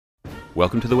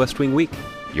Welcome to the West Wing Week,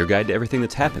 your guide to everything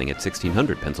that's happening at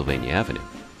 1600 Pennsylvania Avenue.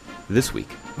 This week,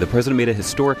 the president made a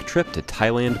historic trip to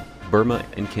Thailand, Burma,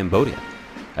 and Cambodia,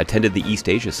 attended the East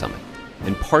Asia Summit,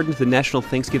 and pardoned the national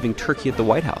Thanksgiving turkey at the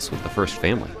White House with the first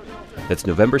family. That's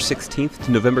November 16th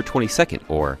to November 22nd,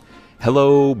 or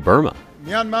Hello Burma.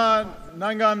 Myanmar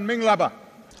Nangan Minglaba.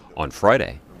 On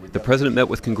Friday, the president met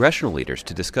with congressional leaders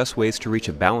to discuss ways to reach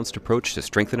a balanced approach to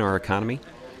strengthen our economy,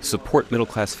 support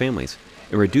middle-class families,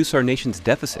 and reduce our nation's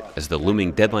deficit as the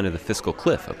looming deadline of the fiscal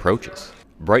cliff approaches.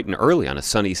 Bright and early on a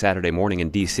sunny Saturday morning in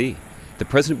D.C., the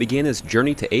president began his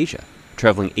journey to Asia,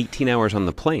 traveling 18 hours on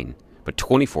the plane, but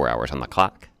 24 hours on the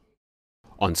clock.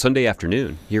 On Sunday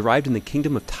afternoon, he arrived in the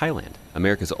Kingdom of Thailand,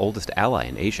 America's oldest ally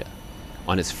in Asia.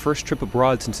 On his first trip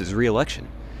abroad since his re-election,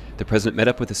 the president met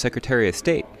up with the Secretary of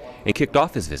State and kicked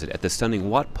off his visit at the stunning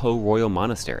Wat Po Royal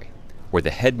Monastery, where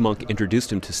the head monk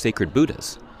introduced him to sacred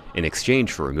Buddhas in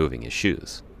exchange for removing his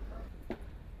shoes.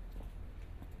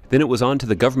 Then it was on to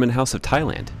the Government House of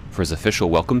Thailand for his official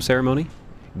welcome ceremony,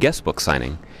 guest book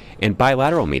signing, and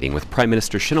bilateral meeting with Prime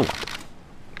Minister Shinawatra.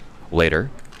 Later,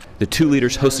 the two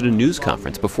leaders hosted a news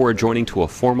conference before adjourning to a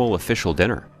formal official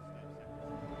dinner.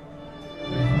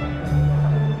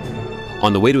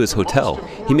 On the way to his hotel,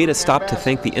 he made a stop to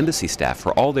thank the embassy staff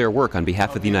for all their work on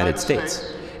behalf of the United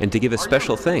States, and to give a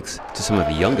special thanks to some of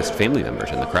the youngest family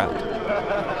members in the crowd.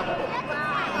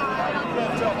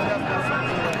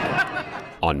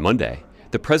 On Monday,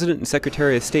 the President and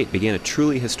Secretary of State began a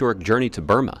truly historic journey to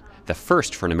Burma, the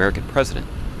first for an American president,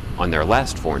 on their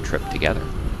last foreign trip together.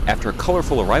 After a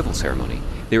colorful arrival ceremony,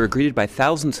 they were greeted by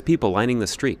thousands of people lining the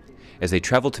street as they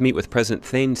traveled to meet with President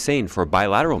Thein Sein for a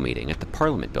bilateral meeting at the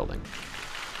Parliament building.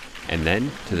 And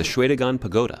then to the Shwedagon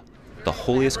Pagoda, the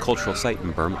holiest cultural site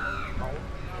in Burma.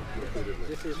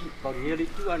 This is for nearly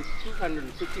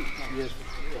 250 years.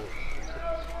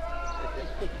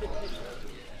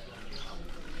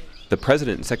 The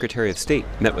President and Secretary of State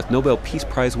met with Nobel Peace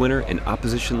Prize winner and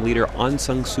opposition leader Aung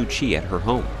San Suu Kyi at her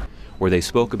home, where they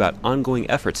spoke about ongoing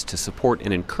efforts to support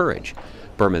and encourage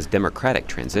Burma's democratic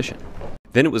transition.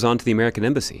 Then it was on to the American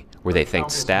Embassy, where they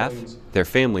thanked staff, their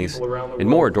families, and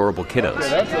more adorable kiddos.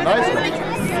 That's a nice one.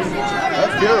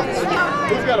 That's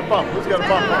beautiful. Who's got a pump? Who's got a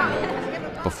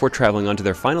pump? Before traveling on to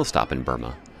their final stop in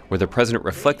Burma, where the president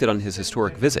reflected on his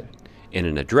historic visit in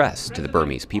an address to the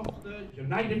Burmese people.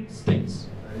 United States.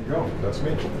 There you go. That's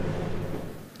me.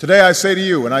 Today I say to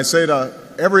you, and I say to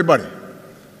everybody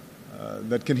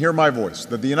that can hear my voice,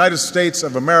 that the United States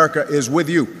of America is with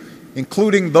you,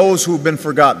 including those who have been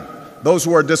forgotten, those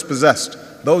who are dispossessed,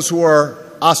 those who are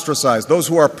ostracized, those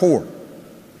who are poor.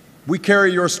 We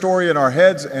carry your story in our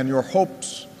heads and your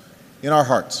hopes in our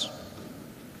hearts.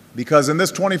 Because in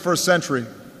this 21st century,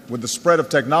 with the spread of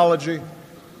technology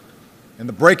and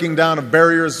the breaking down of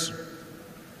barriers,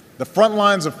 the front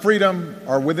lines of freedom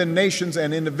are within nations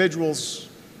and individuals,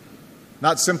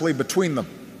 not simply between them.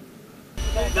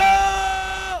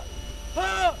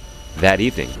 That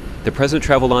evening, the president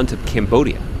traveled on to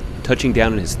Cambodia, touching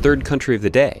down in his third country of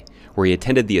the day, where he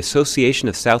attended the Association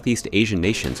of Southeast Asian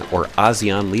Nations, or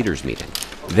ASEAN Leaders meeting,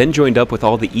 then joined up with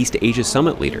all the East Asia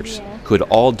Summit leaders, who had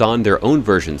all donned their own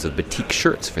versions of batik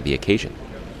shirts for the occasion.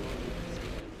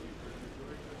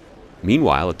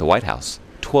 Meanwhile, at the White House,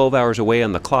 12 hours away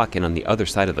on the clock and on the other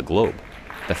side of the globe,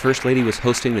 the First Lady was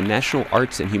hosting the National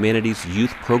Arts and Humanities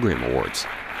Youth Program Awards,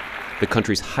 the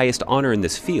country's highest honor in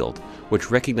this field, which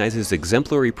recognizes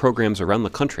exemplary programs around the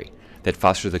country that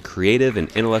foster the creative and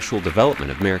intellectual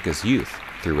development of America's youth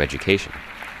through education.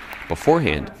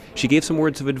 Beforehand, she gave some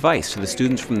words of advice to the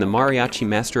students from the Mariachi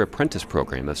Master Apprentice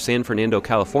program of San Fernando,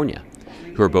 California,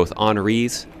 who are both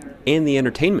honorees and the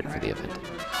entertainment for the event.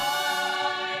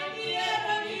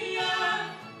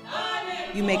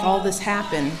 You make all this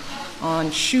happen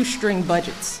on shoestring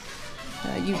budgets.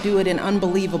 You do it in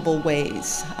unbelievable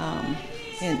ways,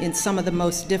 in some of the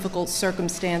most difficult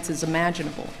circumstances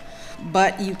imaginable.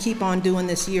 But you keep on doing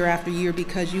this year after year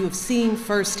because you have seen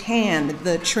firsthand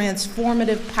the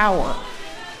transformative power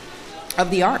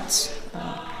of the arts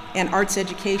and arts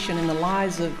education in the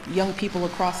lives of young people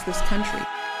across this country.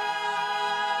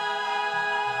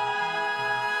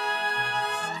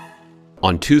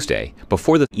 On Tuesday,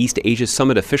 before the East Asia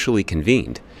Summit officially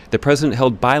convened, the president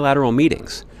held bilateral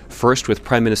meetings, first with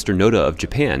Prime Minister Noda of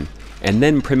Japan, and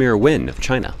then Premier Wen of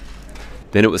China.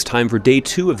 Then it was time for day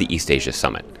 2 of the East Asia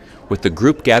Summit, with the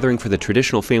group gathering for the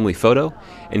traditional family photo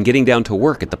and getting down to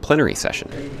work at the plenary session.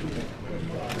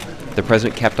 The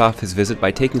president capped off his visit by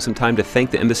taking some time to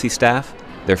thank the embassy staff,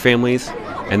 their families,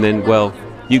 and then, well,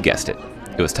 you guessed it,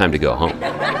 it was time to go home.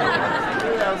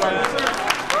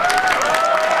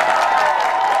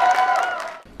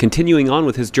 Continuing on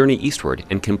with his journey eastward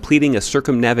and completing a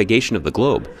circumnavigation of the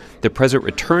globe, the President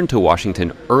returned to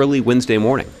Washington early Wednesday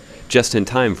morning, just in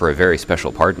time for a very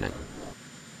special pardoning.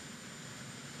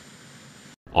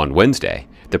 On Wednesday,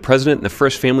 the President and the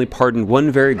First Family pardoned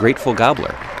one very grateful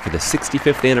gobbler for the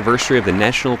 65th anniversary of the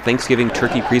National Thanksgiving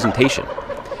Turkey presentation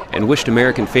and wished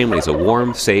American families a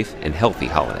warm, safe, and healthy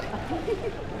holiday.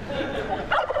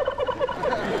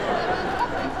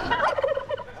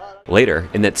 Later,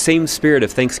 in that same spirit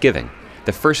of Thanksgiving,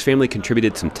 the First Family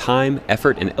contributed some time,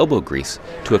 effort, and elbow grease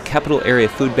to a Capital Area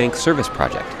Food Bank service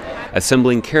project,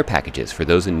 assembling care packages for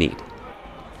those in need.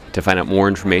 To find out more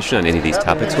information on any of these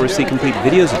topics or to see complete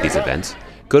videos of these events,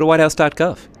 go to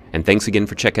whitehouse.gov. And thanks again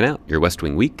for checking out your West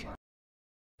Wing Week.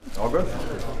 All good?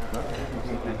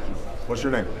 What's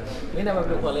your name?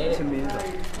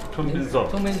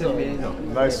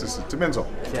 Nice to see you. Timinzo.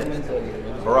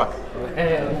 Barack.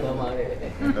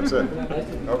 That's it.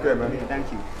 Okay, man.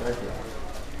 Thank you. Thank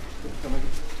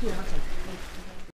you.